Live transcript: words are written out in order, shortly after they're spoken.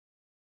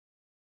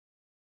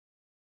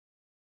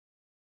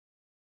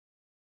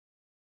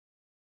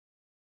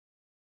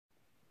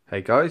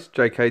Hey guys,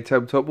 JK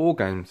Tabletop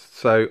Wargames.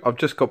 So I've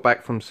just got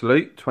back from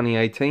Salute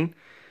 2018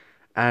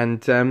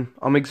 and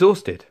I'm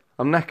exhausted.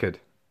 I'm knackered.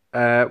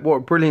 What a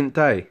brilliant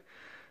day.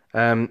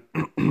 On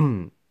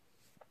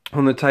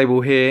the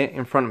table here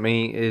in front of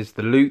me is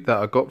the loot that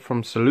I got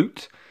from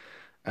Salute.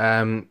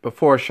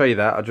 Before I show you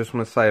that, I just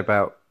want to say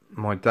about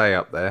my day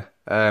up there.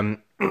 I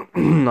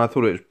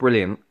thought it was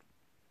brilliant.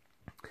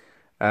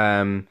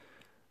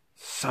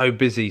 So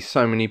busy,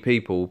 so many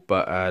people,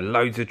 but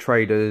loads of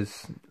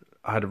traders.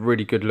 I had a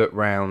really good look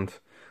round.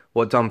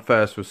 What I'd done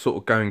first was sort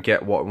of go and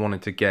get what I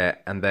wanted to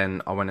get, and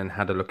then I went and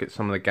had a look at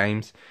some of the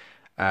games.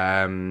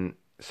 So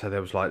there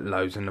was like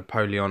loads of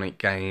Napoleonic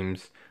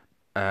games.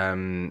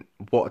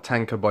 What a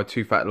Tanker by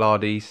Two Fat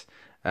Lardies.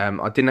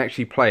 I didn't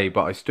actually play,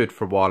 but I stood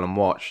for a while and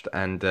watched.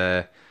 And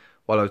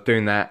while I was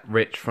doing that,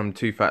 Rich from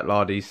Two Fat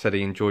Lardies said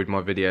he enjoyed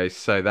my videos,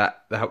 so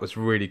that was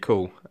really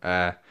cool.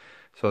 So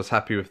I was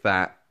happy with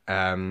that.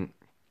 There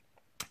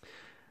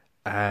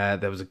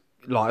was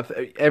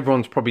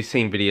everyone's probably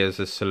seen videos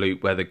of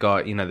Salute where the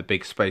guy, you know, the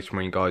big Space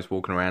Marine guy's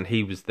walking around.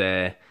 He was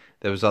there.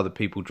 There was other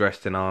people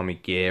dressed in army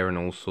gear and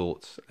all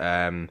sorts.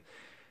 But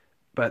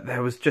it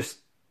was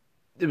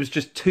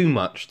just too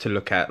much to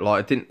look at.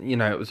 Like, I didn't, you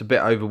know, it was a bit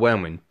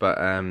overwhelming. But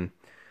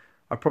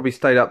I probably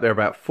stayed up there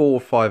about 4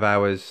 or 5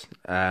 hours.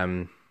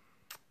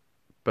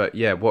 But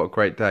yeah, what a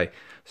great day.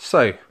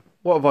 So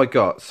what have I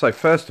got? So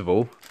first of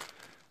all,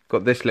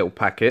 got this little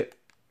packet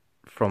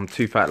from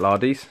Two Fat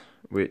Lardies,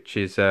 which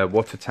is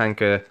What a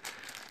Tanker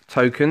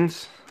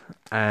tokens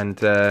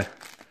and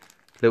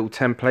little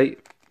template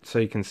so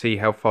you can see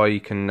how far you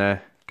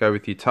can go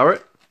with your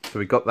turret. So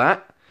we got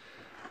that.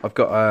 I've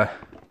got a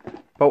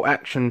Bolt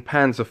Action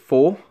Panzer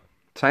IV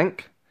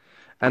tank,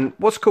 and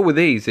what's cool with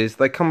these is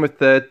they come with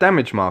the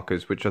damage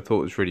markers, which I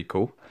thought was really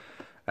cool.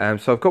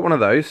 So I've got one of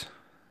those.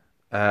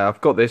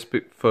 I've got this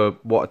for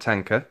What a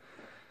Tanker.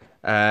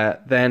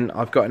 Then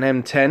I've got an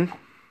M10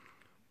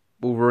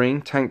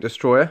 Wolverine tank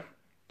destroyer.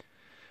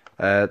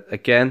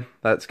 Again,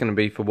 that's going to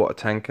be for What a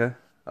Tanker,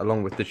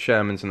 along with the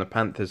Shermans and the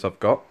Panthers I've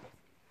got.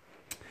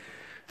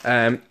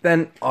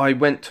 Then I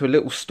went to a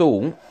little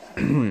stall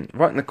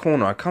right in the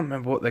corner. I can't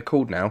remember what they're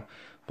called now,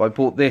 but I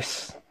bought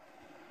this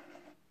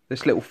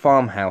little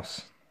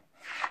farmhouse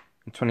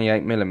in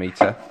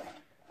 28mm,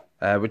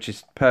 which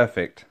is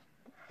perfect.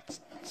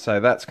 So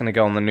that's going to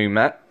go on the new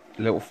mat,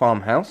 little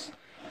farmhouse.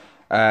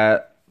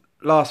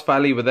 Last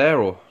Valley were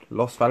there, or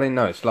Lost Valley?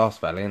 No, it's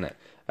Last Valley, isn't it?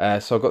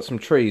 So I've got some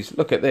trees.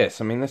 Look at this.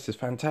 I mean, this is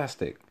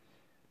fantastic.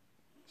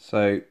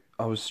 So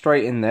I was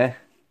straight in there.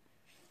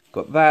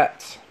 Got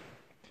that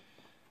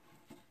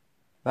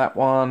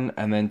one,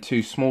 and then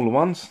 2 smaller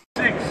ones.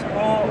 6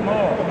 or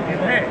more. You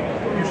hit.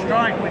 You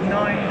strike with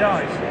 9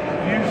 dice.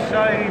 You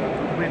save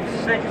with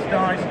 6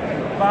 dice,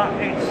 but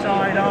it's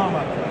side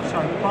armour. So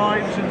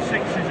 5s and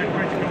 6s are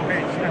critical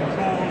hits, and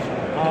 4s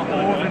are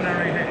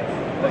ordinary hits.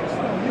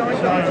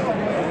 So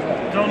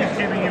Don's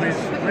giving you his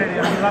really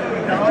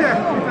unlucky dice.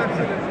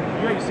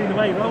 You ain't seen the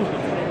way he rolls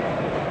them.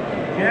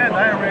 Yeah,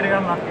 they're really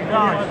unlucky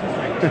dice.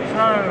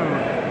 So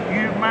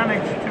you've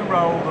managed to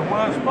roll the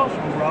worst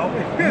possible roll,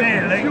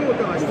 nearly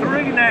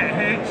 3 net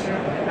hits,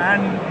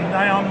 and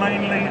they are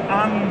mainly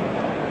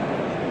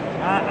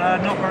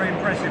not very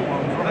impressive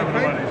ones, whatever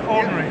the word is.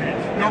 Ordinary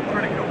hits, not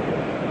critical.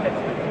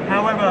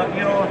 However,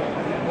 you're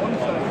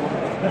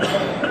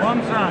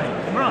one side.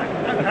 Right,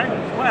 okay.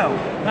 Well,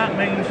 that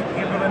means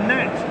you've got a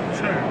net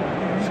 2.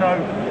 So,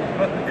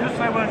 but because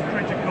they weren't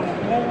critical,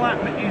 all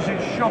that is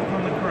shock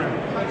on the crew.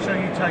 So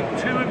you take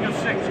 2 of your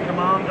 6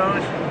 command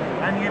dice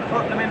and you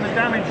put them in the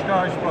damage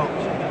dice box.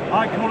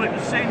 I call it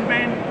the sin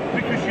bin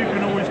because you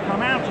can always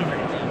come out of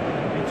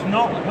it. It's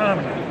not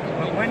permanent,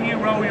 but when you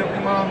roll your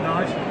command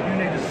dice, you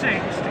need a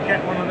 6 to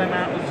get one of them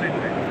out of the sin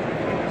bin.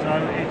 So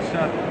it's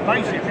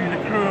basically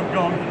the crew have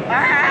gone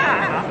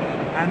ah,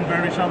 and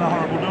various other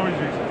horrible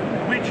noises,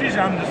 which is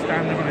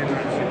understandable in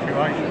that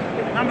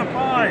situation. Number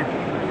 5.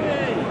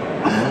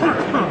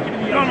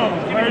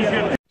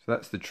 So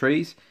that's the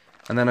trees,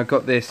 and then I've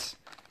got this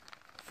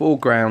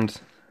foreground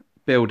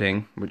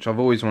building, which I've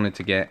always wanted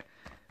to get.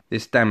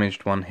 This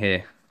damaged one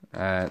here.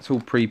 It's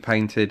all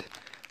pre-painted,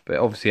 but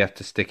obviously you have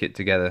to stick it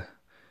together.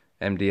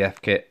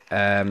 MDF kit,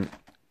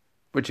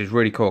 which is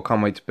really cool. I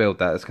can't wait to build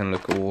that. It's going to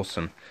look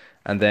awesome.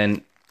 And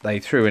then they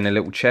threw in a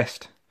little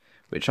chest,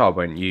 which I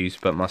won't use,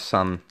 but my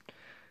son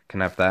can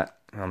have that.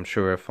 I'm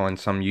sure he'll find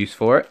some use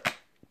for it.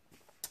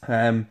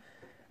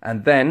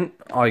 And then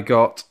I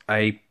got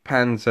a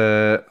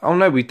Panzer... Oh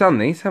no, we've done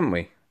these, haven't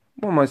we?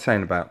 What am I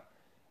saying about?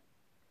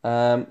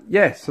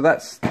 Yeah, so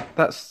that's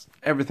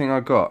everything I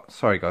got.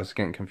 Sorry guys, I'm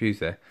getting confused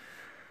there.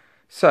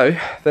 So,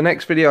 the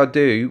next video I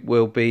do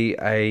will be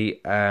a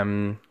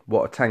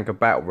What a Tanker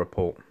battle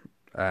report.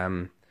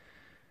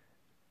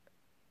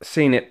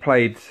 Seeing it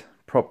played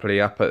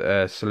properly up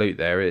at Salute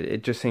there,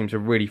 it just seems a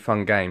really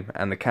fun game,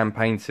 and the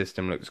campaign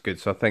system looks good,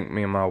 so I think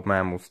me and my old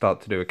man will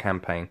start to do a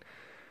campaign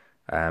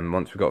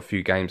once we've got a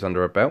few games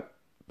under our belt.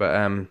 But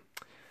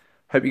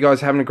hope you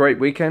guys are having a great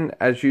weekend.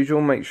 As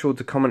usual, make sure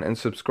to comment and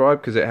subscribe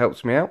because it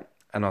helps me out,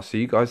 and I'll see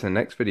you guys in the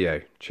next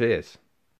video. Cheers.